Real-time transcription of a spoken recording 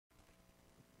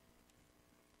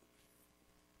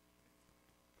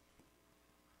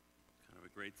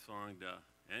Great song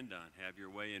to end on. Have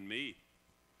your way in me.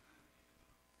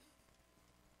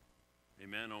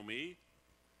 Amen, oh me?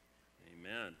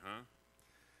 Amen, huh?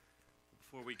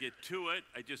 Before we get to it,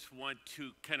 I just want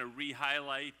to kind of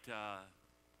re-highlight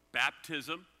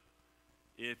baptism.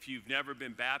 If you've never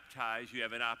been baptized, you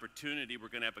have an opportunity. We're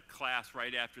going to have a class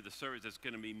right after the service that's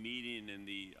going to be meeting in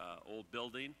the old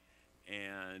building.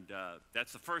 And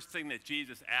that's the first thing that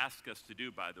Jesus asked us to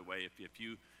do, by the way. If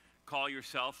you call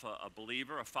yourself a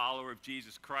believer, a follower of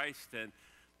Jesus Christ, then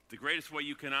the greatest way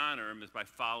you can honor him is by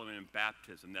following him in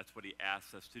baptism. That's what he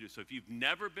asks us to do. So if you've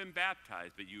never been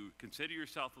baptized, but you consider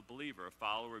yourself a believer, a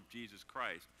follower of Jesus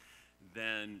Christ,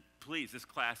 then please, this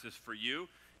class is for you.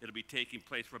 It'll be taking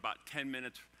place for about 10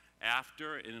 minutes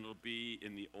after, and it'll be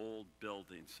in the old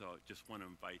building. So just want to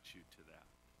invite you to that.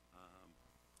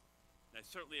 I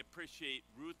certainly appreciate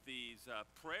Ruthie's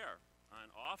prayer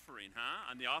on offering, huh?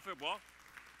 On the offering, well,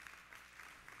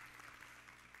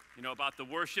 you know, about the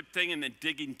worship thing and then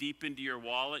digging deep into your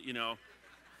wallet, you know.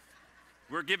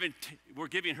 We're giving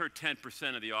her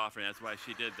 10% of the offering. That's why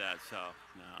she did that. So,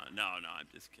 no, I'm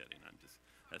just kidding.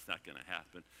 That's not going to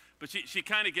happen. But she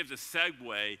kind of gives a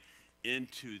segue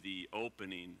into the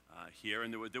opening here.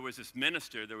 And there was this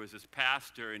minister, there was this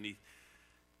pastor, and he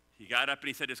got up and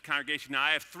he said to his congregation, now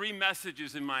I have 3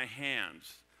 messages in my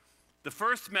hands. The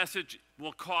first message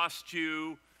will cost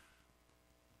you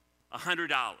 $100,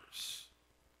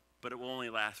 but it will only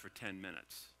last for 10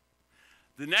 minutes.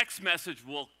 The next message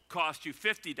will cost you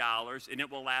 $50, and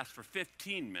it will last for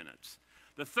 15 minutes.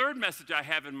 The third message I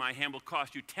have in my hand will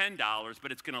cost you $10,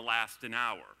 but it's going to last an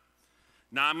hour.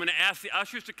 Now I'm going to ask the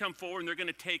ushers to come forward, and they're going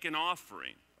to take an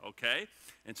offering. Okay?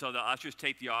 And so the ushers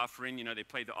take the offering, you know, they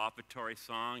play the offertory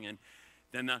song, and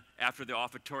then after the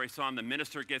offertory song, the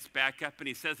minister gets back up and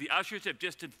he says, the ushers have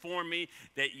just informed me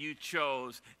that you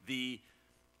chose the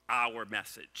hour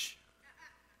message.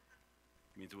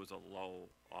 It means it was a low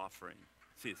offering.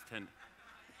 See, it's 10.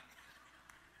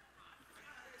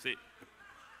 See,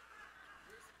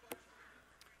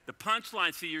 the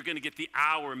punchline, see, you're going to get the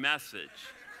hour message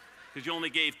because you only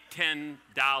gave $10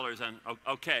 on,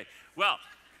 okay. Well,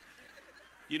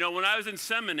 you know, when I was in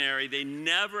seminary, they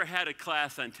never had a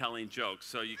class on telling jokes,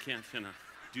 so you can't,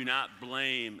 do not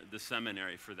blame the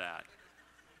seminary for that.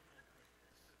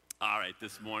 All right,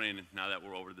 this morning, now that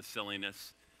we're over the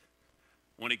silliness,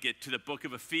 I want to get to the book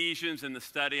of Ephesians and the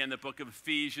study on the book of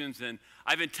Ephesians, and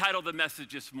I've entitled the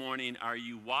message this morning, Are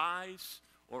You Wise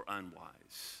or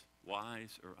Unwise?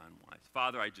 Wise or unwise?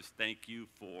 Father, I just thank you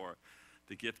for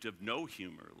the gift of no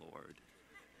humor, Lord.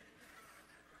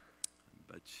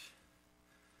 But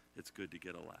it's good to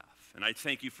get a laugh. And I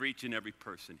thank you for each and every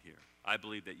person here. I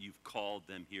believe that you've called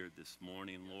them here this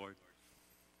morning, Lord.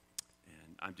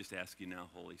 And I'm just asking now,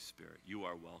 Holy Spirit, you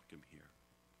are welcome here.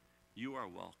 You are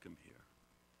welcome here.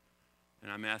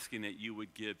 And I'm asking that you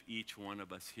would give each one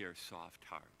of us here soft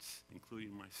hearts,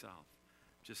 including myself.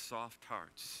 Just soft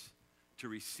hearts to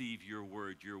receive your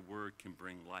word. Your word can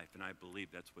bring life. And I believe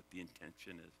that's what the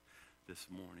intention is this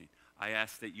morning. I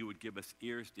ask that you would give us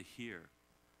ears to hear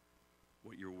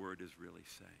what your word is really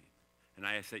saying. And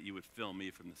I ask that you would fill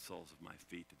me from the soles of my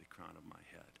feet to the crown of my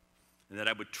head. And that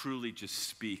I would truly just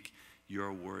speak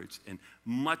your words. And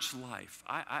much life,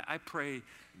 I pray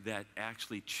that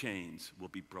actually chains will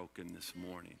be broken this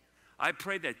morning. I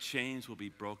pray that chains will be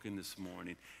broken this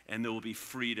morning and there will be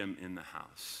freedom in the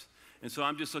house. And so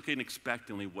I'm just looking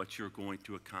expectantly what you're going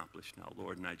to accomplish now,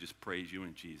 Lord. And I just praise you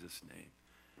in Jesus' name.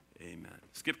 Amen.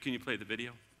 Skip, can you play the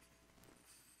video?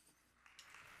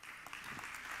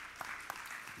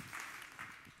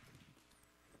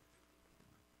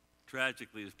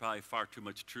 Tragically, there's probably far too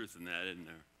much truth in that, isn't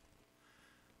there?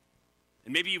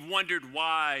 And maybe you've wondered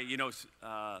why, you know,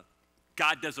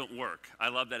 God doesn't work. I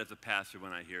love that as a pastor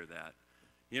when I hear that.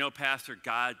 You know, Pastor,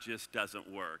 God just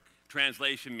doesn't work.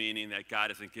 Translation meaning that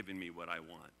God isn't giving me what I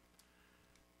want.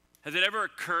 Has it ever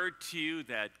occurred to you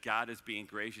that God is being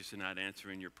gracious and not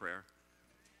answering your prayer?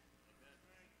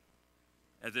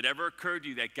 Has it ever occurred to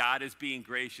you that God is being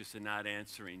gracious and not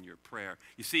answering your prayer?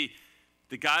 You see,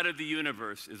 the God of the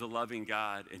universe is a loving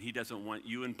God, and he doesn't want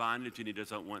you in bondage, and he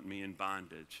doesn't want me in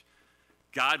bondage.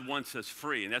 God wants us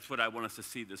free, and that's what I want us to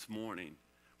see this morning.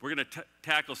 We're going to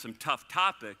tackle some tough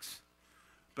topics,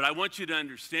 but I want you to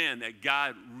understand that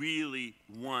God really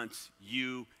wants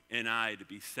you and I to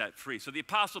be set free. So the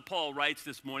Apostle Paul writes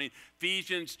this morning,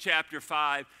 Ephesians chapter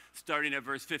 5, starting at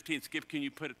verse 15. Skip, can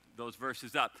you put those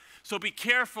verses up? So be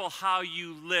careful how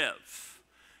you live.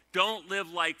 Don't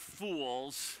live like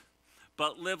fools,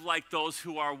 but live like those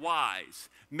who are wise.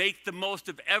 Make the most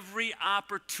of every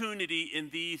opportunity in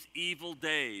these evil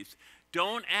days.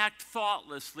 Don't act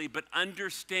thoughtlessly, but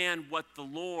understand what the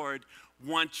Lord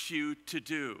wants you to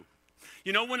do.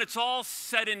 You know, when it's all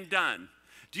said and done,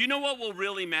 do you know what will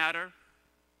really matter?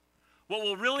 What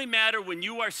will really matter when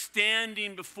you are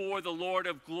standing before the Lord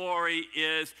of glory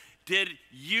is, did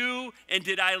you and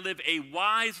did I live a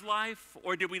wise life,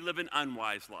 or did we live an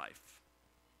unwise life?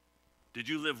 Did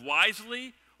you live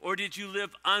wisely, or did you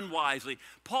live unwisely?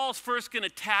 Paul's first going to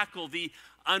tackle the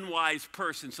unwise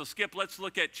person. So Skip, let's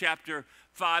look at chapter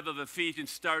 5 of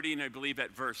Ephesians, starting, I believe,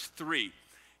 at verse 3.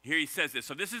 Here he says this.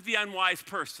 So this is the unwise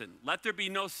person. Let there be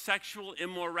no sexual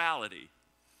immorality,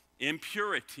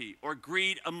 impurity, or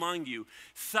greed among you.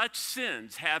 Such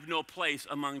sins have no place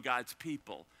among God's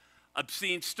people.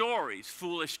 Obscene stories,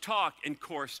 foolish talk, and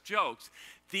coarse jokes.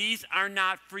 These are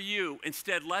not for you.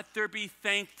 Instead, let there be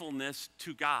thankfulness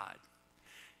to God.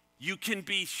 You can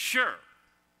be sure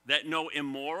that no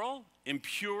immoral,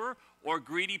 impure, or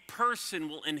greedy person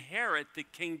will inherit the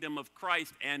kingdom of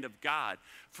Christ and of God.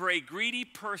 For a greedy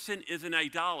person is an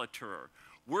idolater,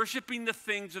 worshiping the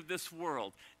things of this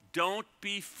world. Don't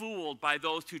be fooled by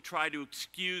those who try to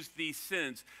excuse these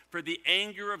sins, for the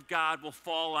anger of God will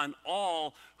fall on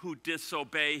all who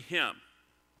disobey him.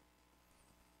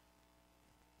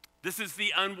 This is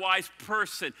the unwise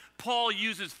person. Paul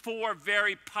uses 4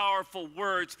 very powerful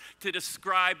words to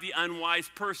describe the unwise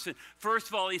person. First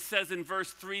of all, he says in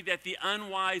verse 3 that the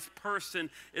unwise person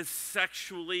is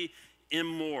sexually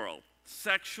immoral.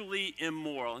 Sexually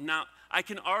immoral. Now, I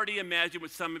can already imagine what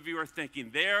some of you are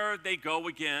thinking. There they go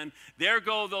again. There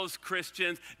go those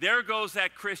Christians. There goes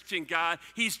that Christian guy.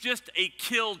 He's just a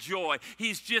killjoy.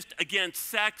 He's just against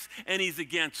sex and he's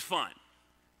against fun.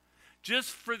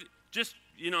 Just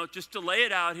to lay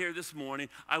it out here this morning,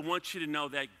 I want you to know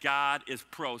that God is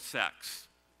pro-sex.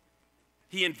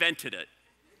 He invented it.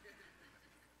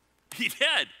 He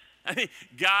did. I mean,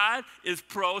 God is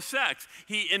pro-sex.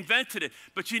 He invented it.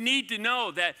 But you need to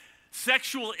know that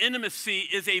sexual intimacy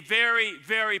is a very,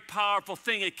 very powerful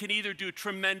thing. It can either do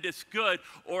tremendous good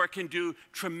or it can do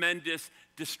tremendous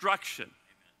destruction.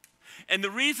 And the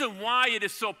reason why it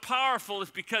is so powerful is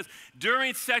because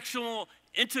during sexual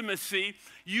intimacy,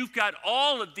 you've got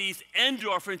all of these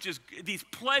endorphins, these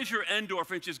pleasure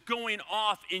endorphins going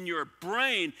off in your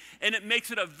brain, and it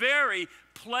makes it a very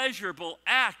pleasurable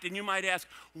act. And you might ask,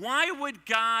 why would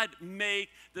God make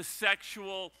the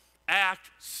sexual act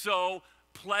so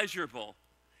pleasurable?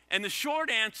 And the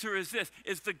short answer is this,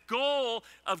 is the goal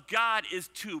of God is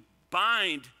to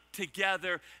bind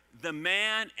together the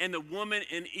man and the woman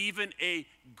in even a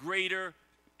greater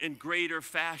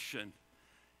fashion.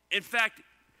 In fact,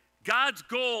 God's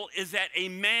goal is that a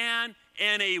man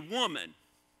and a woman,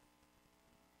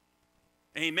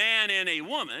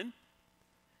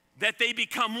 that they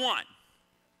become one.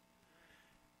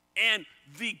 And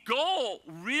the goal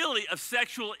really of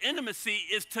sexual intimacy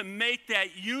is to make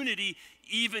that unity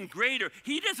even greater.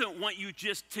 He doesn't want you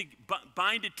just to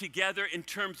bind it together in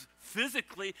terms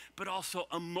physically, but also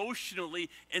emotionally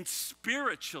and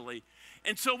spiritually.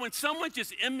 And so when someone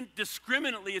just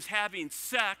indiscriminately is having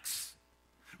sex,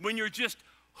 when you're just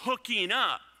hooking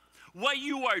up, what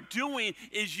you are doing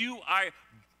is you are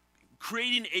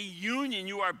creating a union.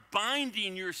 You are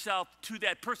binding yourself to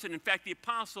that person. In fact, the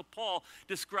Apostle Paul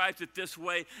describes it this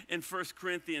way in 1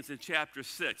 Corinthians in chapter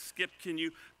 6. Skip, can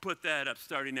you put that up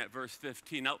starting at verse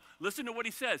 15? Now, listen to what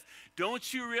he says.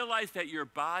 Don't you realize that your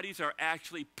bodies are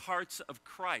actually parts of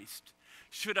Christ?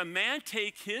 Should a man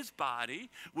take his body,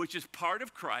 which is part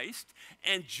of Christ,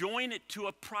 and join it to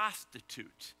a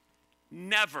prostitute?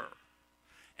 Never.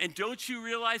 And don't you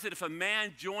realize that if a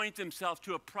man joins himself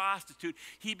to a prostitute,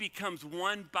 he becomes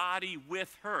one body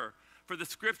with her? For the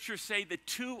scriptures say the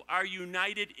two are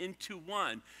united into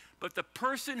one. But the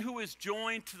person who is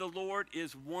joined to the Lord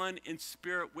is one in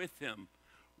spirit with him.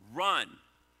 Run.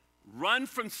 Run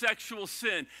from sexual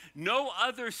sin. No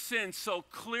other sin so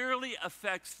clearly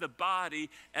affects the body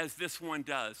as this one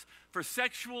does. For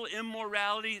sexual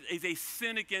immorality is a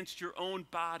sin against your own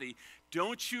body.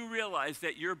 Don't you realize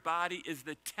that your body is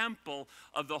the temple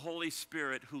of the Holy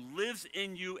Spirit who lives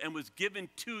in you and was given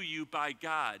to you by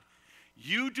God?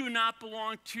 You do not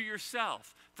belong to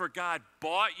yourself, for God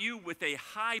bought you with a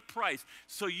high price.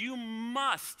 So you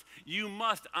must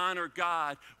honor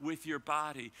God with your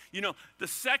body. You know, the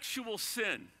sexual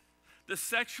sin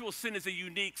is a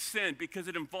unique sin because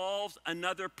it involves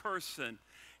another person.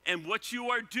 And what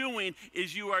you are doing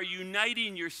is you are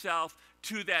uniting yourself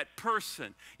to that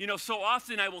person. You know, so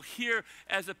often I will hear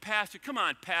as a pastor, come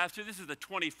on, pastor, this is the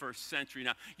 21st century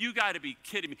now. You got to be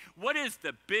kidding me. What is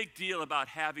the big deal about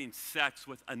having sex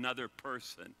with another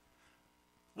person?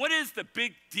 What is the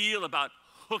big deal about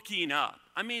hooking up.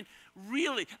 I mean,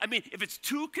 really, if it's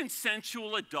two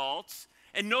consensual adults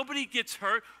and nobody gets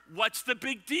hurt, what's the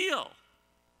big deal?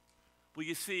 Well,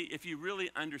 you see, if you really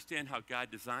understand how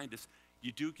God designed us,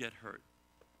 you do get hurt.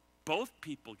 Both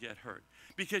people get hurt.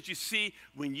 Because you see,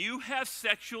 when you have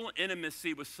sexual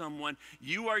intimacy with someone,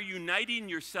 you are uniting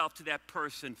yourself to that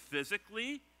person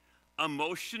physically,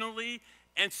 emotionally,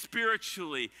 and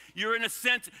spiritually. You're in a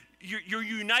sense, you're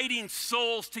uniting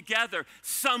souls together.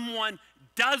 Someone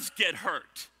does get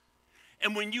hurt.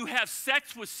 And when you have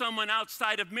sex with someone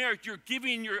outside of marriage, you're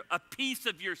giving a piece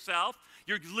of yourself.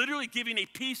 You're literally giving a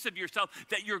piece of yourself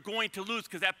that you're going to lose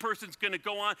because that person's going to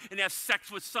go on and have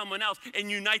sex with someone else and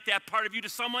unite that part of you to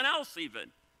someone else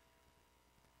even.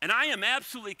 And I am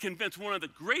absolutely convinced one of the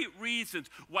great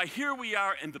reasons why here we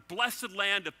are in the blessed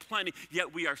land of plenty,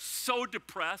 yet we are so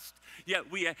depressed,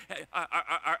 yet we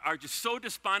are just so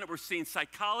despondent. We're seeing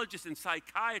psychologists and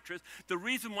psychiatrists. The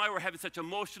reason why we're having such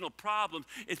emotional problems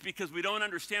is because we don't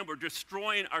understand we're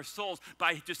destroying our souls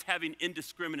by just having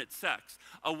indiscriminate sex.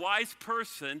 A wise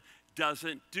person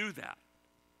doesn't do that.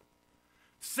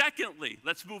 Secondly,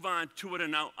 let's move on to what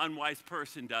an unwise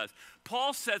person does.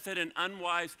 Paul says that an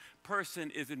unwise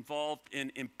person is involved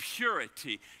in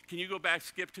impurity. Can you go back,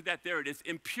 skip to that? There it is,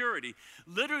 impurity.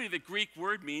 Literally, the Greek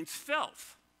word means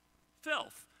filth.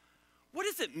 Filth. What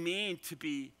does it mean to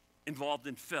be involved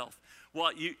in filth?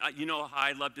 Well, you know how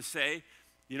I love to say,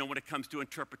 when it comes to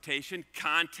interpretation,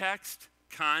 context.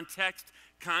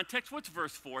 What's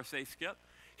verse 4 say, Skip?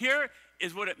 Here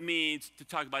is what it means to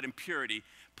talk about impurity.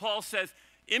 Paul says,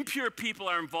 impure people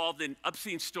are involved in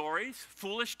obscene stories,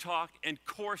 foolish talk, and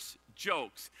coarse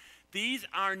jokes. These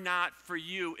are not for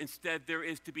you. Instead, there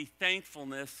is to be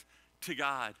thankfulness to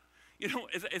God.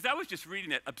 As I was just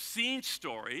reading that, obscene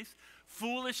stories,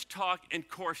 foolish talk, and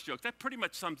coarse jokes, that pretty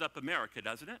much sums up America,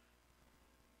 doesn't it?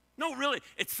 No, really,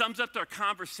 it sums up our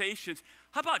conversations.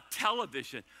 How about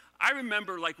television? I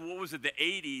remember, what was it, the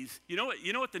 80s? You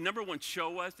know what the number one show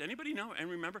was? Anybody know and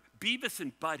remember? Beavis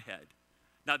and Butthead.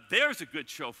 Now, there's a good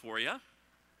show for you.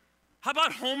 How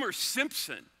about Homer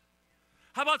Simpson?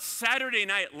 How about Saturday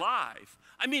Night Live?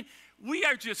 We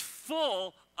are just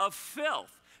full of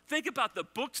filth. Think about the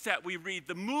books that we read,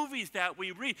 the movies that we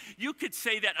read. You could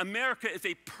say that America is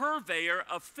a purveyor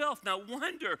of filth. No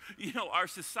wonder, our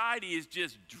society is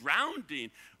just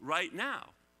drowning right now.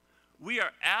 We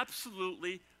are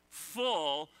absolutely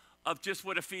full of just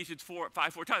what Ephesians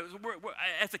 5:4 tells us.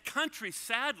 As a country,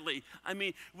 sadly,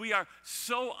 we are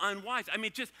so unwise.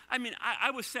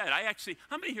 I was sad.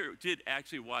 How many here did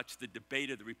actually watch the debate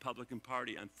of the Republican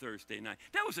Party on Thursday night?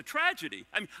 That was a tragedy.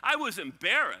 I was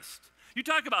embarrassed. You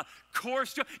talk about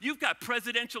coarse, you've got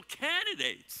presidential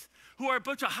candidates who are a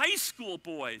bunch of high school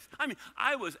boys.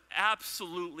 I was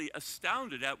absolutely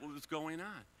astounded at what was going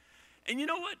on. And you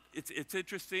know what? It's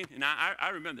interesting, and I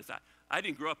remember this. I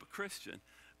didn't grow up a Christian.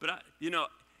 But,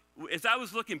 as I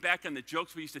was looking back on the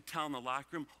jokes we used to tell in the locker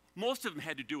room, most of them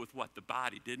had to do with what? The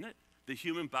body, didn't it? The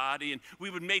human body. And we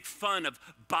would make fun of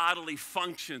bodily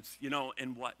functions,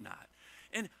 and whatnot.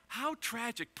 And how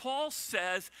tragic. Paul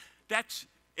says,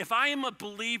 if I am a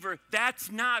believer,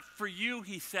 that's not for you,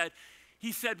 he said.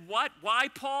 He said what? Why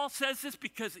Paul says this?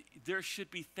 Because there should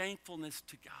be thankfulness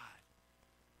to God.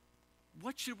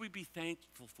 What should we be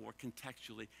thankful for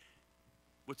contextually?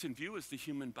 What's in view is the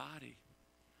human body.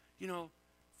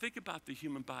 Think about the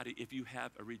human body if you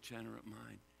have a regenerate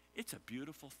mind. It's a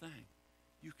beautiful thing.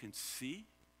 You can see.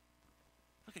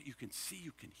 You can see,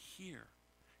 you can hear,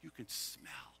 you can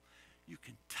smell, you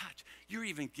can touch. You're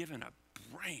even given a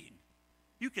brain.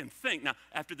 You can think. Now,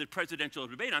 after the presidential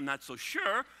debate, I'm not so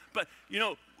sure, but,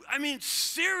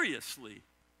 seriously.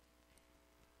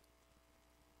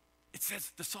 It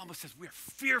says, the psalmist says, we're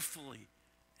fearfully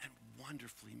and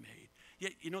wonderfully made.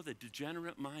 Yet, the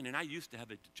degenerate mind, and I used to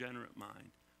have a degenerate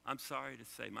mind. I'm sorry to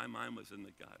say, my mind was in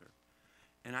the gutter.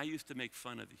 And I used to make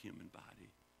fun of the human body.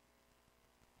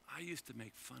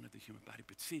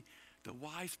 But see, the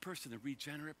wise person, the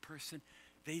regenerate person,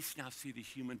 they now see the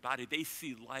human body. They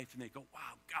see life, and they go,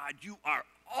 wow, God, you are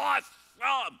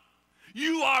awesome.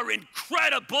 You are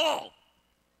incredible.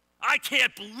 I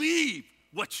can't believe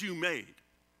what you made.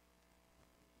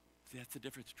 See, that's the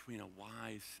difference between a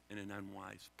wise and an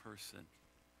unwise person.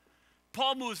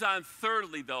 Paul moves on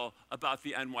thirdly, though, about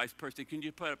the unwise person. Can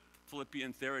you put up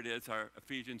Philippians? There it is, our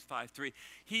Ephesians 5:3.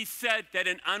 He said that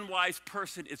an unwise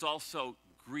person is also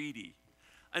greedy.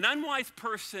 An unwise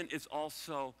person is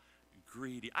also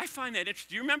greedy. I find that interesting.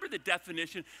 Do you remember the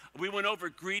definition? We went over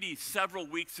greedy several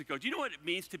weeks ago. Do you know what it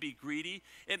means to be greedy?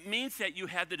 It means that you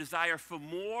have the desire for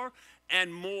more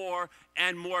and more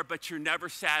and more, but you're never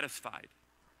satisfied.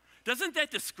 Doesn't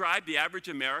that describe the average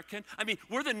American? I mean,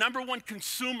 we're the #1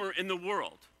 consumer in the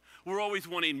world. We're always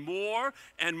wanting more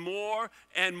and more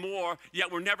and more,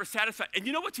 yet we're never satisfied. And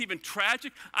you know what's even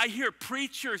tragic? I hear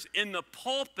preachers in the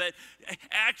pulpit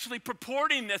actually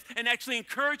purporting this and actually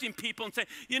encouraging people and saying,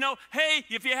 you know, hey,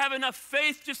 if you have enough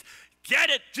faith, just get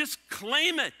it, just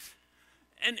claim it.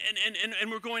 And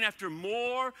we're going after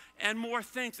more and more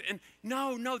things. And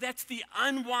no, that's the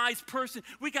unwise person.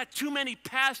 We got too many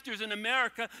pastors in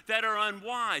America that are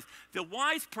unwise. The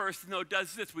wise person, though,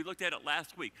 does this. We looked at it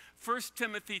last week. 1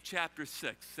 Timothy chapter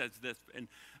 6 says this in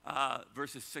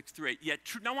verses 6 through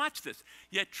 8. Now watch this.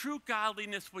 Yet true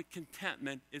godliness with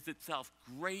contentment is itself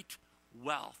great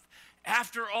wealth.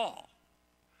 After all,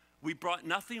 we brought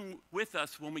nothing with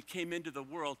us when we came into the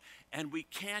world, and we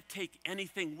can't take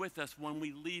anything with us when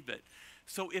we leave it.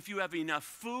 So if you have enough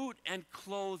food and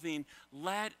clothing,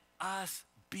 let us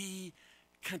be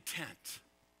content.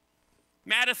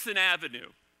 Madison Avenue,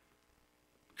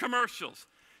 commercials.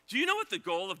 Do you know what the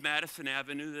goal of Madison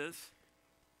Avenue is?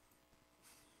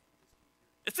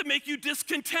 It's to make you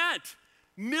discontent.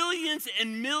 Millions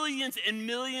and millions and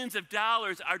millions of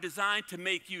dollars are designed to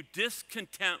make you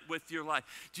discontent with your life.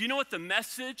 Do you know what the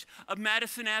message of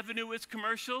Madison Avenue is,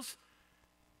 commercials?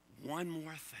 One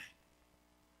more thing.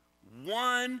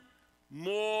 One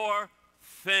more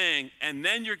thing, and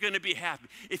then you're going to be happy.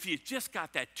 If you just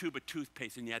got that tube of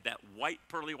toothpaste and you had that white,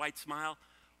 pearly white smile,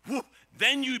 whoop,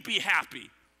 then you'd be happy.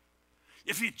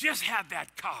 If you just had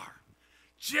that car,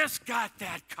 just got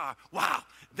that car, wow,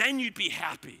 then you'd be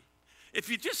happy. If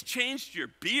you just changed your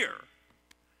beer,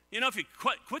 you know, if you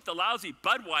quit the lousy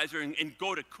Budweiser and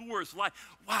go to Coors Light,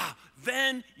 wow,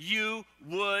 then you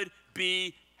would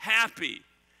be happy.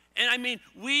 And I mean,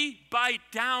 we bite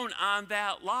down on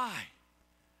that lie.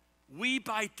 We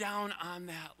bite down on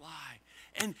that lie.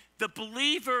 And the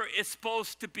believer is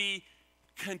supposed to be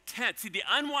content. See, the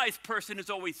unwise person is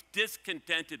always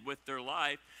discontented with their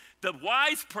life. The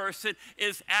wise person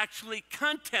is actually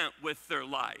content with their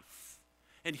life.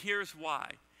 And here's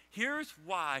why. Here's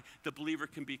why the believer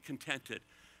can be contented.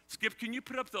 Skip, can you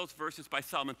put up those verses by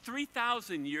Solomon?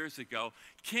 3,000 years ago,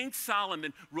 King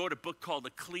Solomon wrote a book called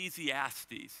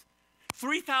Ecclesiastes.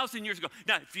 3,000 years ago.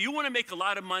 Now, if you want to make a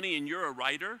lot of money and you're a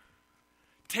writer,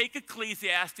 take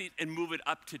Ecclesiastes and move it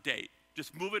up to date.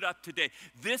 Just move it up to date.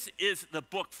 This is the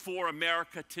book for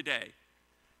America today.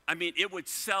 I mean, it would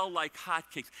sell like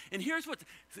hotcakes. And here's what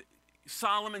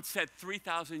Solomon said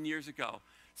 3,000 years ago.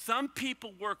 Some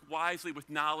people work wisely with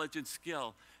knowledge and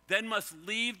skill, then must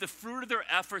leave the fruit of their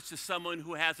efforts to someone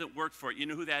who hasn't worked for it. You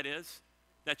know who that is?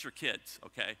 That's your kids,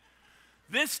 okay?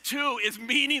 This too is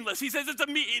meaningless. He says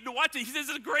watch it. He says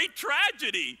it's a great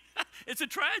tragedy. It's a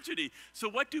tragedy. So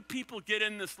what do people get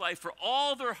in this life for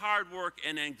all their hard work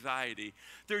and anxiety?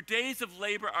 Their days of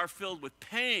labor are filled with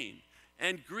pain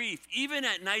and grief. Even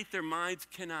at night, their minds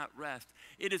cannot rest.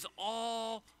 It is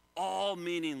all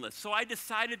meaningless. So I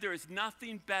decided there is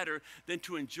nothing better than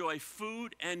to enjoy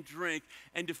food and drink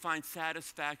and to find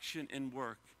satisfaction in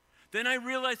work. Then I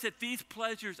realized that these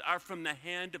pleasures are from the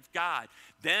hand of God.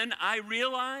 Then I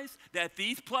realized that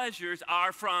these pleasures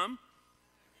are from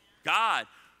God.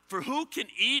 For who can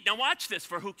eat, now watch this,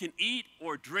 for who can eat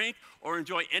or drink or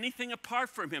enjoy anything apart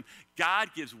from him? God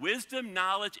gives wisdom,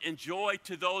 knowledge, and joy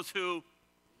to those who,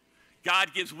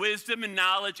 God gives wisdom and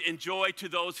knowledge and joy to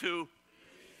those who.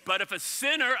 But if a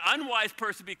sinner, unwise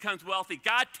person becomes wealthy,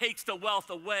 God takes the wealth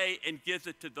away and gives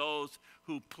it to those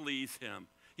who please him.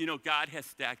 You know, God has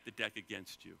stacked the deck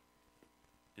against you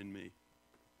and me.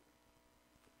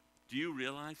 Do you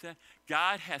realize that?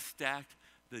 God has stacked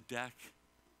the deck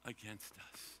against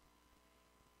us.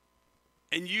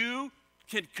 And you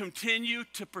can continue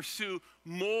to pursue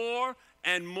more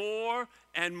and more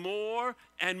and more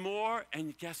and more,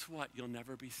 and guess what? You'll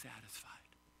never be satisfied.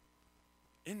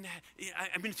 In that,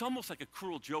 I mean, it's almost like a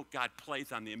cruel joke God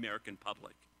plays on the American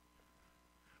public.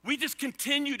 We just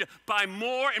continue to buy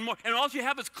more and more, and all you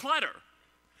have is clutter.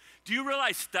 Do you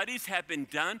realize studies have been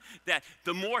done that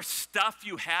the more stuff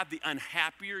you have, the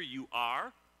unhappier you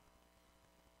are?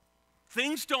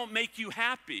 Things don't make you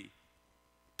happy.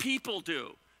 People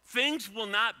do. Things will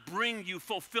not bring you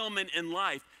fulfillment in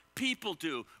life. People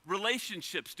do.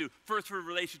 Relationships do. First, for a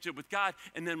relationship with God,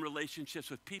 and then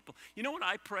relationships with people. You know what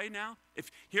I pray now?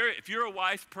 If you're a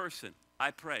wise person,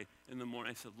 I pray in the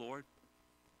morning. I said, Lord,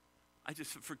 I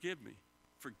just forgive me.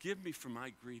 Forgive me for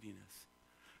my greediness.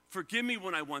 Forgive me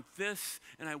when I want this,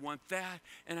 and I want that,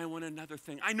 and I want another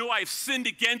thing. I know I have sinned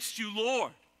against you,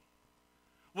 Lord.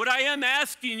 What I am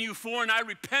asking you for, and I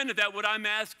repent of that, what I'm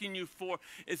asking you for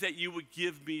is that you would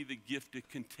give me the gift of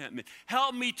contentment.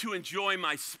 Help me to enjoy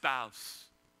my spouse.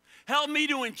 Help me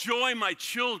to enjoy my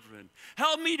children.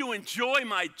 Help me to enjoy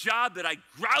my job that I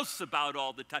grouse about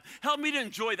all the time. Help me to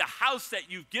enjoy the house that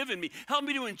you've given me. Help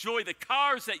me to enjoy the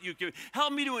cars that you've given me.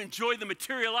 Help me to enjoy the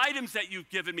material items that you've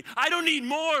given me. I don't need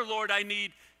more, Lord. I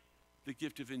need the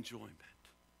gift of enjoyment.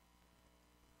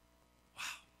 Wow.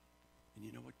 And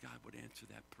you know what? God would answer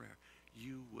that prayer.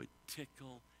 You would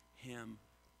tickle him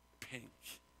pink.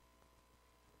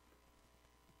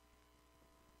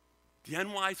 The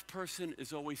unwise person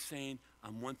is always saying,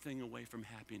 I'm one thing away from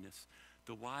happiness.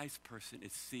 The wise person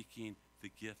is seeking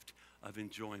the gift of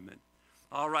enjoyment.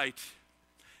 All right.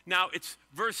 Now, it's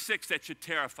verse 6 that should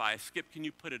terrify us. Skip, can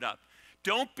you put it up?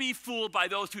 Don't be fooled by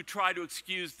those who try to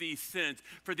excuse these sins,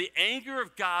 for the anger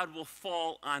of God will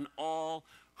fall on all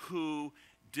who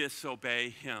disobey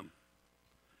him.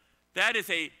 That is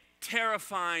a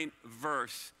terrifying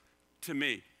verse to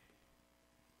me.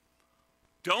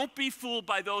 Don't be fooled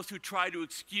by those who try to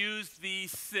excuse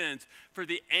these sins, for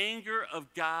the anger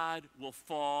of God will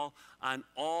fall on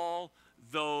all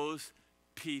those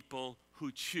people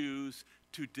who choose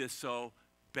to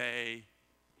disobey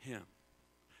him.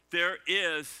 There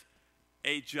is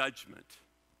a judgment.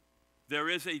 There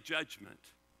is a judgment.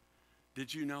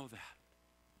 Did you know that?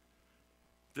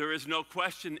 There is no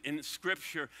question in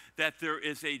Scripture that there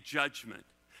is a judgment.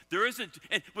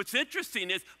 And what's interesting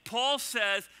is Paul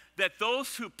says that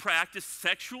those who practice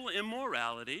sexual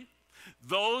immorality,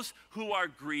 those who are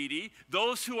greedy,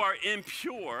 those who are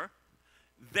impure,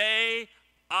 they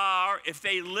are, if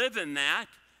they live in that,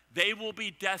 they will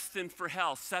be destined for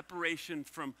hell, separation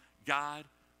from God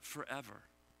forever.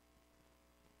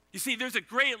 You see, there's a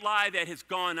great lie that has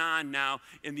gone on now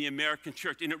in the American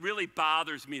church, and it really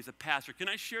bothers me as a pastor. Can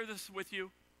I share this with you?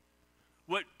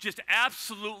 What just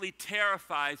absolutely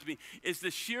terrifies me is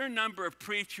the sheer number of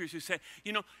preachers who say,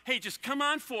 hey, just come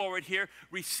on forward here,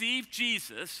 receive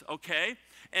Jesus, okay?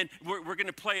 And we're going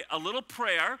to play a little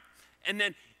prayer, and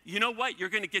then, you know what? You're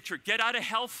going to get your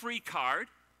get-out-of-hell-free card,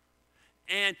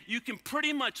 and you can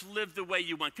pretty much live the way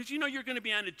you want, because you're going to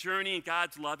be on a journey, and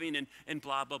God's loving, and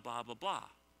blah, blah, blah, blah, blah.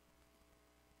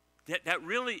 That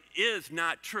really is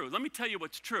not true. Let me tell you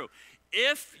what's true.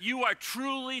 If you are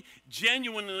truly,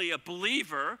 genuinely a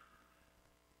believer,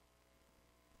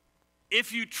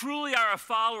 if you truly are a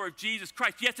follower of Jesus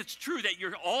Christ, yes, it's true that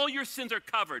all your sins are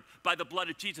covered by the blood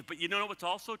of Jesus. But you know what's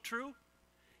also true?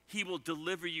 He will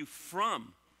deliver you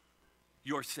from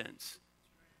your sins.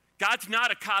 God's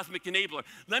not a cosmic enabler.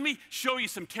 Let me show you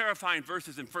some terrifying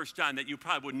verses in 1 John that you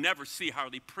probably would never see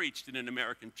hardly preached in an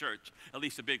American church, at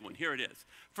least a big one. Here it is.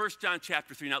 1 John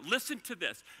chapter 3. Now listen to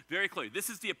this very clearly.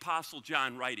 This is the Apostle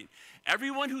John writing.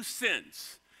 Everyone who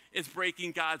sins is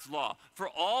breaking God's law, for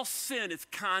all sin is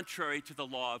contrary to the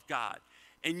law of God.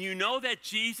 And you know that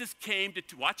Jesus came to,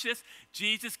 watch this,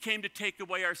 Jesus came to take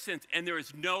away our sins, and there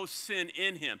is no sin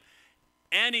in him.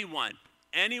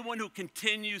 Anyone who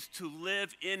continues to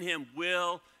live in him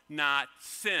will not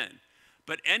sin.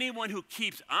 But anyone who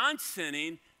keeps on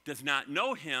sinning does not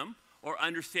know him or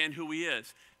understand who he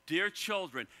is. Dear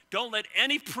children, don't let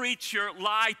any preacher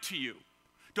lie to you.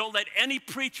 Don't let any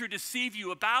preacher deceive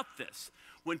you about this.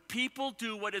 When people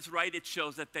do what is right, it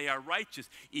shows that they are righteous,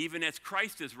 even as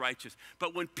Christ is righteous.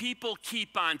 But when people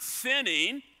keep on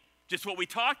sinning, just what we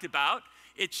talked about,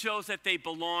 it shows that they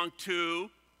belong to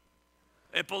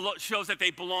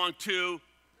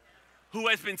who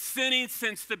has been sinning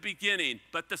since the beginning.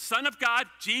 But the Son of God,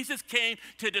 Jesus, came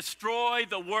to destroy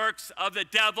the works of the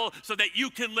devil so that you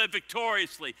can live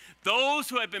victoriously. Those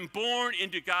who have been born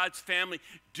into God's family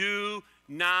do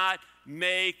not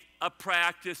make a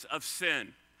practice of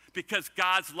sin, because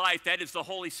God's life, that is the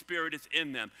Holy Spirit, is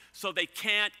in them. So they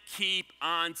can't keep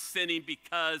on sinning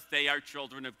because they are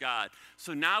children of God.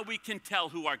 So now we can tell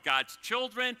who are God's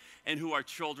children and who are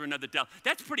children of the devil.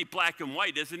 That's pretty black and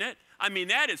white, isn't it? I mean,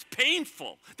 that is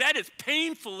painful. That is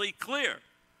painfully clear.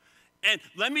 And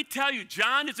let me tell you,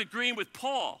 John is agreeing with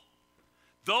Paul.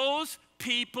 Those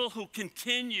people who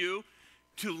continue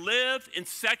to live in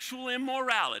sexual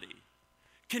immorality,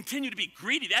 continue to be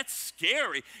greedy, that's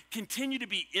scary, continue to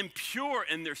be impure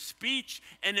in their speech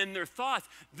and in their thoughts,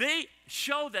 they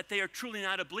show that they are truly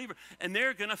not a believer, and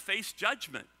they're going to face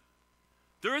judgment.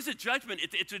 There is a judgment.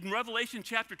 It's in Revelation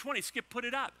chapter 20. Skip, put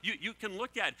it up. You can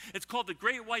look at it. It's called the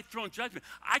Great White Throne Judgment.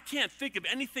 I can't think of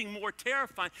anything more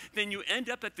terrifying than you end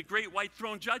up at the Great White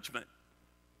Throne Judgment.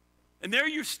 And there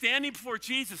you're standing before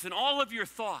Jesus, and all of your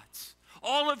thoughts,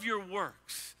 all of your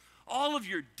works, all of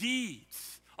your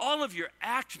deeds, all of your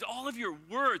actions, all of your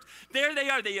words, there they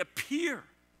are, they appear.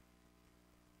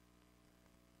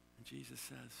 And Jesus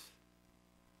says,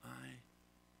 I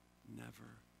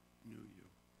never knew you.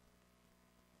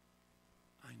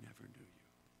 I never knew you.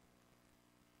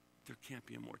 there can't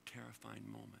be a more terrifying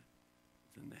moment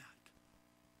than that.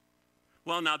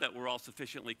 Well, now that we're all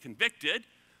sufficiently convicted,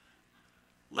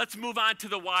 let's move on to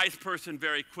the wise person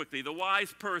very quickly. The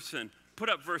wise person, put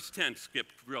up verse 10, Skip,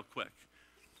 real quick.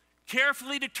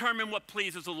 Carefully determine what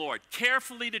pleases the Lord.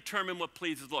 Carefully determine what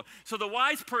pleases the Lord. So the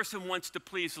wise person wants to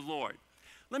please the Lord.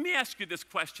 Let me ask you this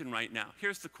question right now.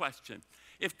 Here's the question.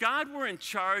 If God were in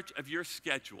charge of your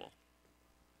schedule,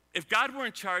 if God were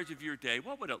in charge of your day,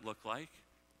 what would it look like?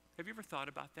 Have you ever thought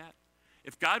about that?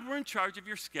 If God were in charge of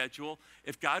your schedule,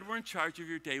 if God were in charge of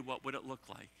your day, what would it look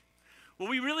like? Well,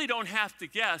 we really don't have to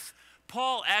guess.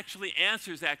 Paul actually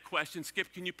answers that question.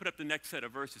 Skip, can you put up the next set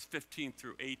of verses, 15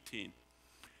 through 18?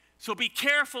 So be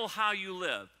careful how you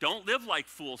live. Don't live like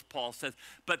fools, Paul says,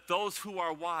 but those who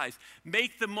are wise.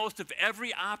 Make the most of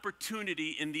every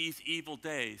opportunity in these evil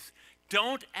days.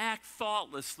 Don't act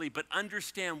thoughtlessly, but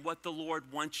understand what the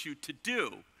Lord wants you to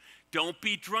do. Don't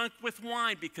be drunk with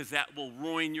wine because that will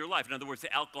ruin your life. In other words,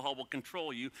 the alcohol will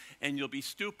control you and you'll be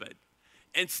stupid.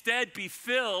 Instead, be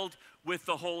filled with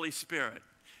the Holy Spirit.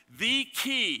 The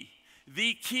key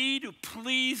to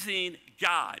pleasing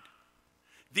God,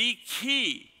 the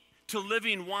key to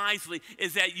living wisely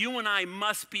is that you and I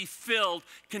must be filled,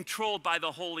 controlled by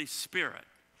the Holy Spirit.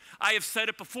 I have said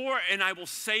it before and I will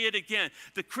say it again.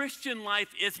 The Christian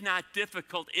life is not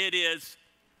difficult, it is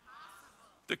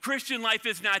The Christian life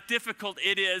is not difficult,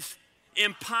 it is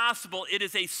impossible. It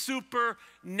is a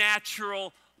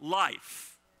supernatural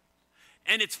life.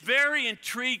 And it's very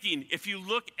intriguing if you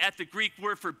look at the Greek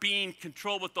word for being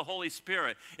controlled with the Holy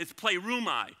Spirit. It's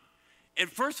plerumai. And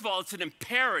first of all, it's an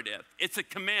imperative. It's a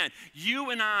command. You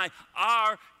and I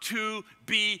are to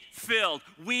be filled.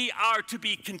 We are to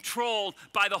be controlled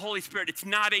by the Holy Spirit. It's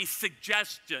not a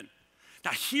suggestion.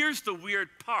 Now, here's the weird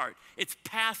part. It's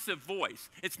passive voice.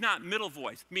 It's not middle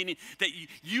voice, meaning that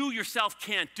you yourself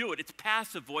can't do it. It's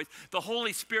passive voice. The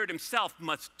Holy Spirit himself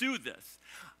must do this.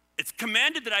 It's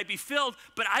commanded that I be filled,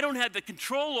 but I don't have the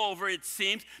control over it,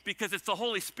 seems, because it's the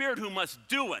Holy Spirit who must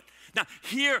do it. Now,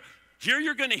 here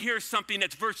you're going to hear something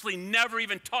that's virtually never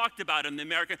even talked about in the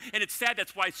American, and it's sad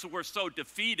that's why we're so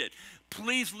defeated.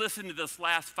 Please listen to this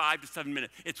last 5 to 7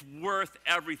 minutes. It's worth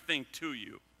everything to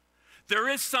you. There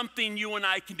is something you and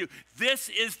I can do. This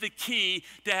is the key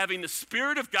to having the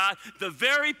Spirit of God, the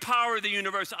very power of the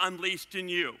universe unleashed in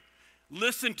you.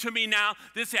 Listen to me now.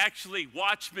 This actually,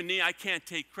 Watchman Nee, I can't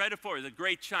take credit for, is a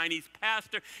great Chinese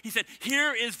pastor. He said,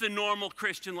 here is the normal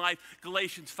Christian life,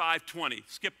 Galatians 5:20.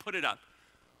 Skip, put it up.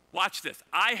 Watch this.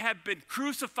 I have been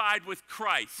crucified with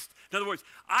Christ. In other words,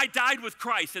 I died with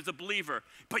Christ as a believer,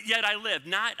 but yet I live.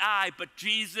 Not I, but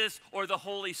Jesus or the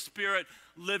Holy Spirit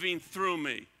living through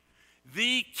me.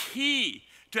 The key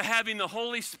to having the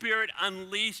Holy Spirit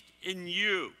unleashed in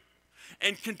you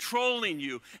and controlling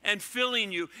you and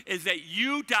filling you is that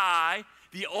you die,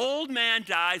 the old man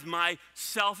dies, my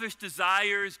selfish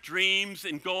desires, dreams,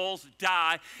 and goals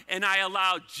die, and I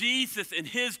allow Jesus and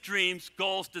his dreams,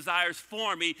 goals, desires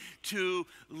for me to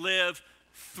live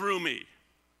through me.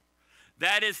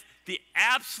 That is the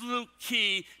absolute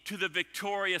key to the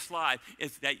victorious life,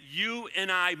 is that you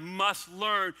and I must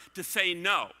learn to say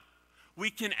no. We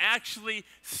can actually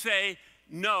say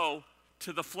no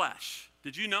to the flesh.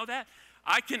 Did you know that?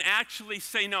 I can actually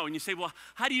say no. And you say, well,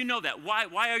 how do you know that? Why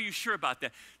are you sure about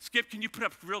that? Skip, can you put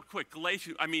up real quick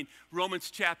Romans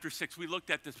chapter 6. We looked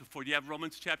at this before. Do you have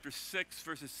Romans chapter 6,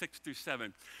 verses 6 through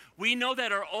 7? We know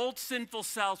that our old sinful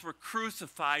selves were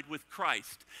crucified with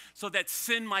Christ so that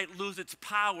sin might lose its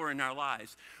power in our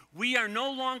lives. We are no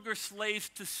longer slaves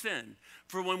to sin.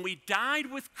 For when we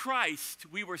died with Christ,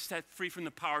 we were set free from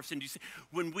the power of sin. Do you see?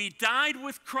 When we died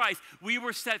with Christ, we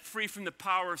were set free from the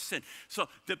power of sin. So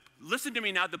listen to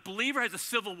me now. The believer has a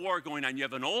civil war going on. You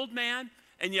have an old man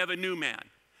and you have a new man.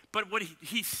 But what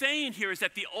he's saying here is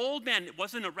that the old man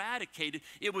wasn't eradicated.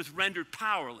 It was rendered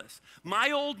powerless.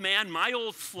 My old man, my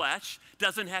old flesh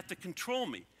doesn't have to control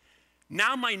me.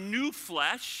 Now my new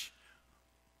flesh,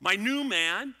 my new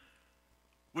man,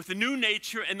 with the new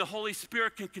nature and the Holy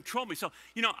Spirit can control me. So,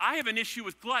 I have an issue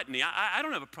with gluttony. I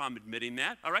don't have a problem admitting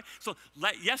that, all right? So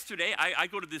yesterday, I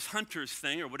go to this hunter's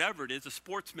thing or whatever it is, a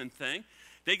sportsman thing.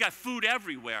 They got food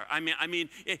everywhere.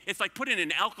 It's like putting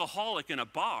an alcoholic in a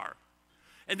bar.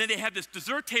 And then they have this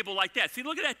dessert table like that. See,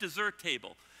 look at that dessert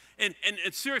table. And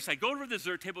seriously, I go to the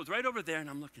dessert table. It's right over there, and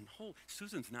I'm looking,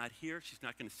 Susan's not here. She's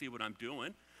not going to see what I'm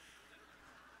doing.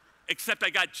 Except I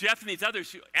got Jeff and these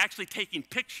others actually taking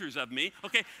pictures of me.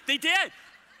 Okay, they did.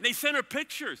 And they sent her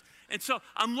pictures. And so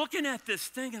I'm looking at this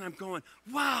thing and I'm going,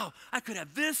 wow, I could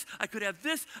have this, I could have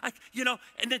this,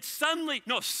 and then suddenly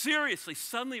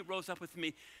it rose up with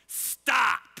me,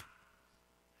 stop.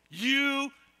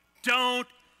 You don't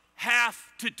have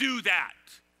to do that.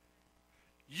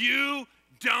 You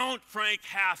don't, Frank,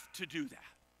 have to do that.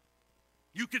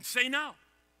 You can say no.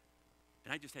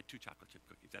 And I just had 2 chocolate chip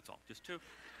cookies. That's all, just 2.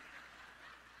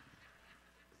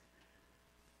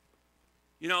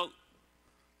 You know,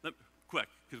 quick,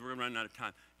 because we're running out of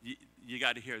time. You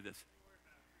got to hear this.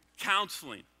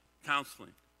 Counseling.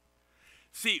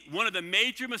 See, one of the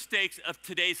major mistakes of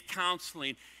today's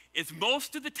counseling is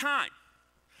most of the time,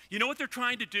 you know what they're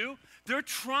trying to do? They're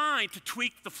trying to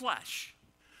tweak the flesh.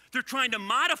 They're trying to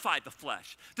modify the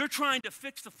flesh. They're trying to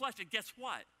fix the flesh, and guess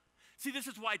what? See, this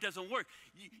is why it doesn't work.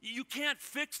 You can't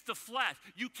fix the flesh.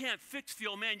 You can't fix the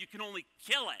old man. You can only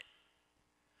kill it.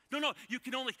 No, you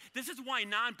can only, this is why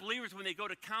non-believers, when they go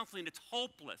to counseling, it's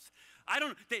hopeless.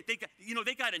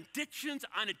 They got addictions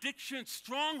on addictions,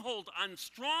 stronghold on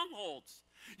strongholds.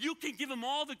 You can give them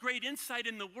all the great insight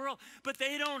in the world, but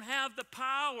they don't have the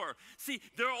power. See,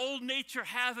 their old nature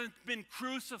hasn't been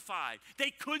crucified.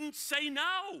 They couldn't say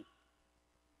no.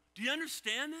 Do you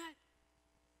understand that?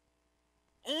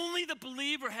 Only the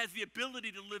believer has the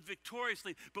ability to live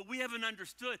victoriously, but we haven't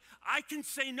understood. I can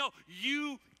say no.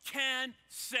 You can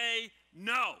say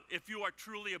no if you are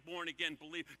truly a born-again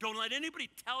believer. Don't let anybody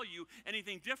tell you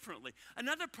anything differently.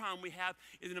 Another problem we have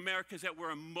in America is that we're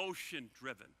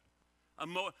emotion-driven.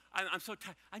 I'm so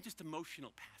tired. I'm just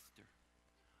emotional, Pastor.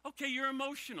 Okay, you're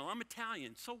emotional. I'm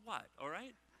Italian. So what, all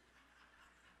right?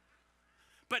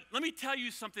 But let me tell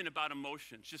you something about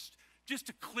emotions, just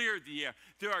to clear the air.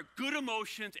 There are good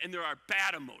emotions and there are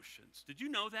bad emotions. Did you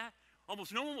know that?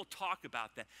 Almost no one will talk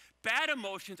about that. Bad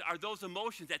emotions are those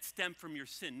emotions that stem from your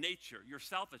sin nature, your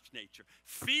selfish nature.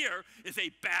 Fear is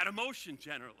a bad emotion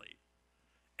generally.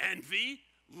 Envy,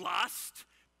 lust,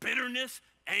 bitterness,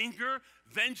 anger,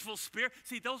 vengeful spirit.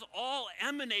 See, those all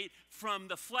emanate from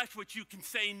the flesh, which you can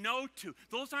say no to.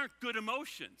 Those aren't good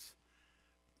emotions.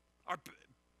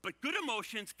 But good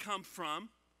emotions come from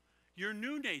your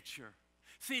new nature.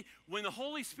 See, when the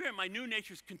Holy Spirit, my new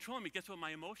nature, is controlling me, guess what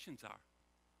my emotions are?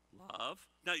 Love.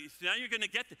 Now you're going to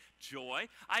get the joy.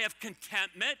 I have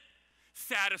contentment,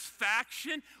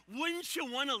 satisfaction. Wouldn't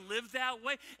you want to live that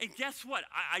way? And guess what?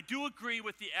 I do agree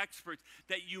with the experts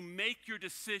that you make your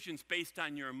decisions based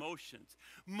on your emotions.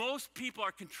 Most people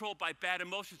are controlled by bad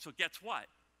emotions, so guess what?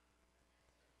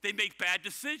 They make bad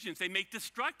decisions. They make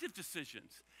destructive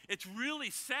decisions. It's really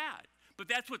sad. But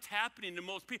that's what's happening to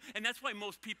most people. And that's why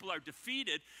most people are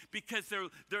defeated, because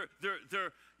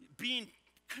they're being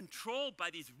controlled by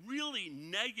these really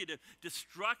negative,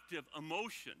 destructive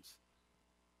emotions.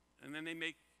 And then they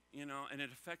make, and it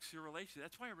affects your relationship.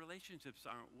 That's why our relationships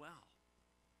aren't well.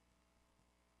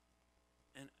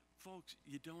 And folks,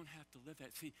 you don't have to live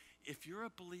that. See, if you're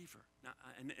a believer, now,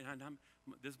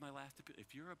 this is my last appeal.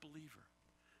 If you're a believer,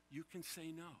 you can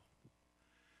say no.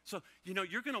 So,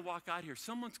 you're going to walk out here.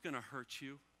 Someone's going to hurt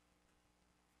you.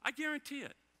 I guarantee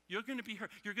it. You're going to be hurt.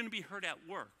 You're going to be hurt at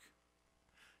work.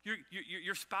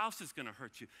 Your spouse is going to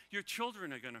hurt you. Your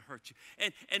children are going to hurt you.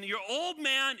 And your old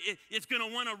man is going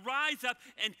to want to rise up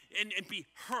and be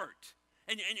hurt.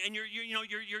 And you're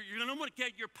going to want to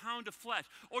get your pound of flesh.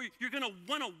 Or you're going to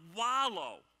want to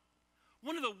wallow.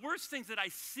 One of the worst things that I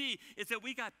see is that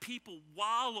we got people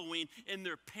wallowing in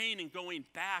their pain and going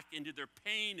back into their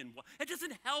pain. It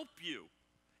doesn't help you.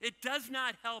 It does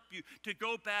not help you to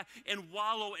go back and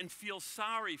wallow and feel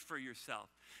sorry for yourself.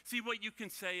 See, what you can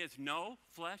say is, no,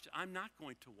 flesh, I'm not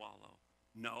going to wallow.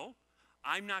 No,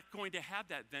 I'm not going to have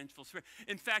that vengeful spirit.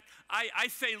 In fact, I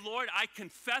say, Lord, I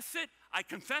confess it. I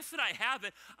confess that I have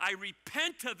it. I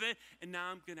repent of it. And now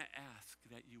I'm going to ask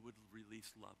that you would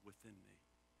release love within me.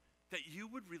 That you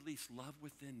would release love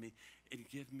within me and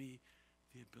give me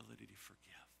the ability to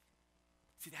forgive.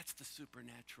 See, that's the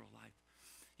supernatural life.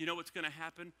 You know what's going to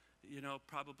happen,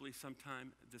 probably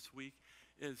sometime this week,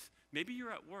 is maybe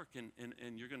you're at work and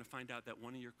you're going to find out that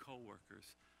one of your coworkers,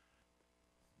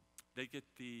 they get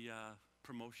the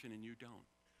promotion and you don't.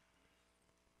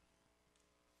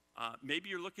 Maybe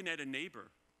you're looking at a neighbor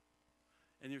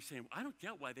and you're saying, I don't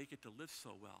get why they get to live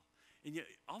so well. And you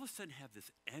all of a sudden have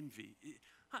this envy.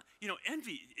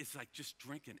 Envy is like just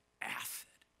drinking acid.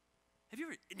 Have you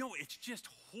ever? No, it's just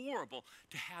horrible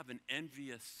to have an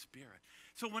envious spirit.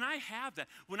 So when I have that,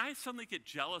 when I suddenly get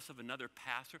jealous of another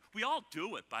pastor, we all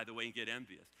do it, by the way, and get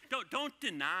envious. Don't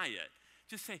deny it.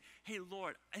 Just say, hey,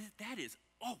 Lord,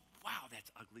 oh, wow,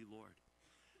 that's ugly, Lord.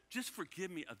 Just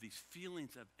forgive me of these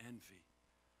feelings of envy.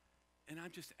 And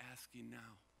I'm just asking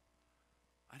now,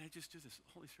 and I just do this,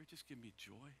 Holy Spirit, just give me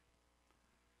joy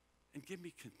and give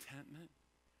me contentment.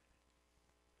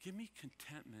 Give me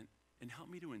contentment and help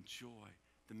me to enjoy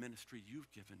the ministry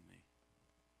you've given me,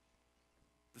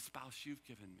 the spouse you've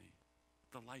given me,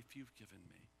 the life you've given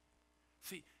me.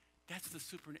 See, that's the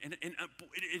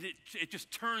it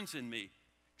just turns in me,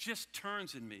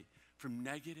 from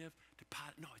negative to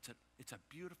positive. No, it's a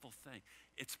beautiful thing.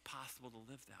 It's possible to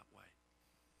live that way.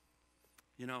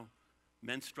 You know,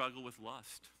 men struggle with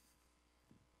lust.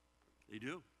 They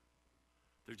do.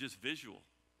 They're just visual.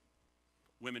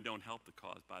 Women don't help the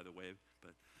cause, by the way,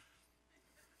 but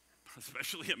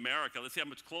especially America. Let's see how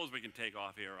much clothes we can take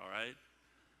off here, all right?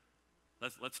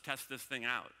 Let's test this thing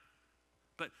out.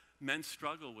 But men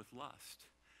struggle with lust.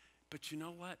 But you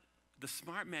know what? The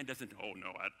smart man doesn't, oh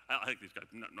no, I think these guys,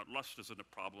 no, lust isn't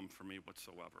a problem for me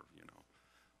whatsoever, you know.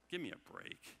 Give me a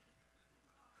break.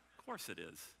 Of course it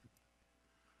is.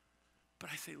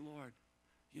 But I say, Lord,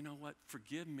 you know what?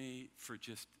 Forgive me for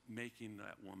just making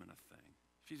that woman a thing.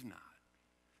 She's not.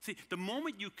 See, the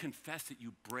moment you confess it,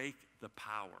 you break the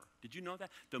power. Did you know that?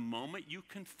 The moment you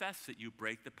confess it, you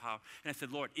break the power. And I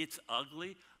said, Lord, it's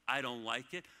ugly. I don't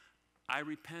like it. I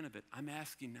repent of it. I'm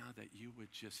asking now that you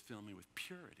would just fill me with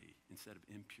purity instead of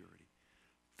impurity.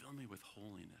 Fill me with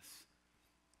holiness.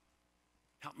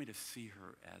 Help me to see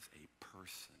her as a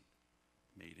person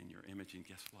made in your image. And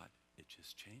guess what? It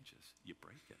just changes. You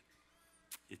break it.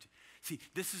 See,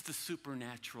 this is the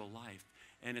supernatural life,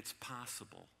 and it's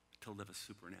possible to live a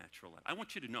supernatural life. I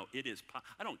want you to know it is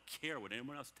I don't care what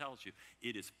anyone else tells you.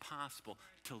 It is possible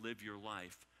to live your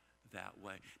life that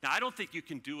way. Now, I don't think you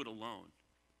can do it alone.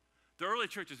 The early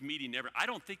church is meeting never. I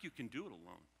don't think you can do it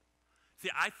alone. See,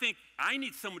 I think I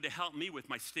need someone to help me with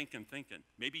my stinking thinking.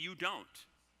 Maybe you don't,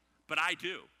 but I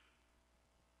do.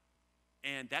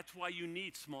 And that's why you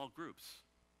need small groups.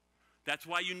 That's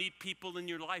why you need people in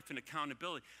your life and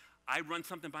accountability. I run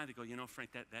something by, they go, you know,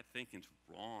 Frank, that thinking's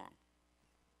wrong.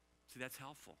 See, that's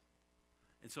helpful.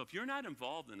 And so if you're not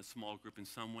involved in a small group in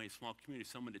some way, small community,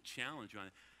 someone to challenge you on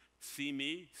it, see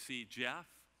me, see Jeff,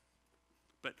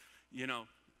 but, you know,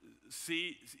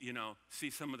 see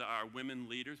some of our women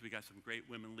leaders. We got some great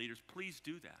women leaders. Please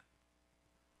do that.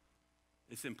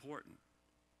 It's important.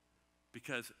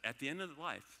 Because at the end of the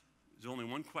life, there's only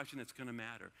one question that's going to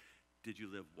matter. Did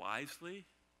you live wisely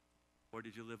or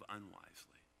did you live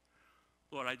unwisely?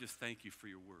 Lord, I just thank you for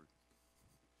your word.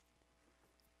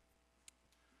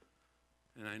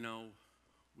 And I know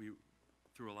we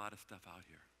threw a lot of stuff out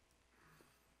here.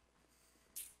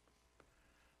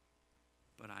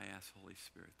 But I ask, Holy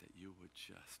Spirit, that you would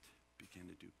just begin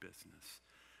to do business,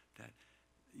 that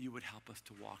you would help us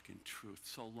to walk in truth.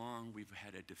 So long we've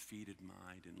had a defeated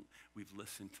mind and we've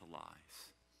listened to lies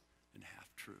and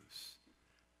half-truths.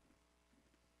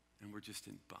 And we're just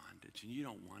in bondage. And you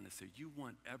don't want us there. You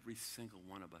want every single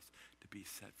one of us to be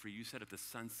set free. You said if the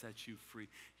Son sets you free,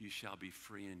 you shall be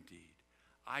free indeed.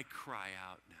 I cry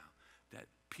out now that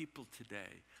people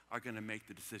today are going to make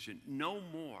the decision, no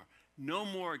more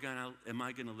am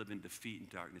I going to live in defeat and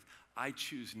darkness. I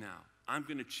choose now. I'm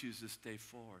going to choose this day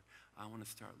forward. I want to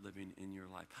start living in your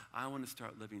life. I want to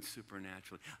start living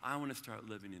supernaturally. I want to start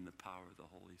living in the power of the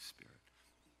Holy Spirit.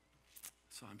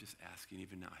 So I'm just asking,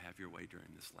 even now, have your way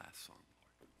during this last song,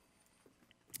 Lord.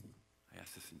 I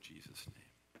ask this in Jesus'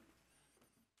 name.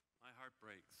 My heart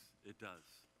breaks. It does.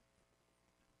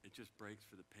 It just breaks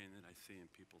for the pain that I see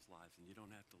in people's lives, and you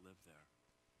don't have to live there.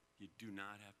 You do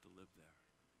not have to live there.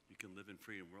 You can live in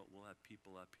freedom. We'll have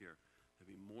people up here that'll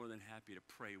be more than happy to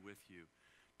pray with you,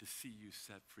 to see you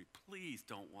set free. Please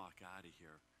don't walk out of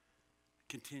here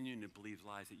continuing to believe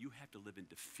lies that you have to live in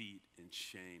defeat and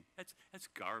shame. That's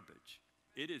garbage.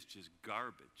 It is just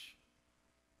garbage.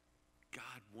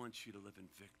 God wants you to live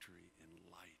in victory and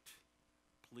light.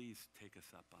 Please take us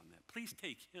up on that. Please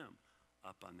take him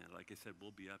up on that. Like I said,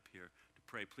 we'll be up here to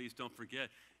pray. Please don't forget,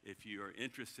 if you are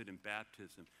interested in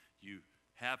baptism, you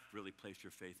have really placed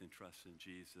your faith and trust in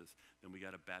Jesus, then we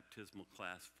got a baptismal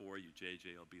class for you.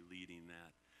 JJ will be leading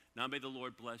that. Now may the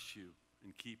Lord bless you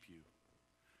and keep you.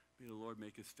 May the Lord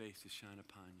make his face to shine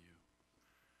upon you.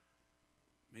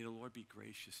 May the Lord be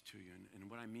gracious to you. And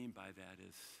what I mean by that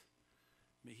is,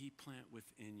 may he plant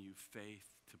within you faith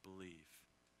to believe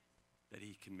that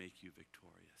he can make you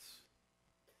victorious.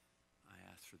 I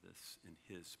ask for this in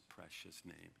his precious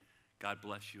name. God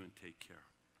bless you and take care.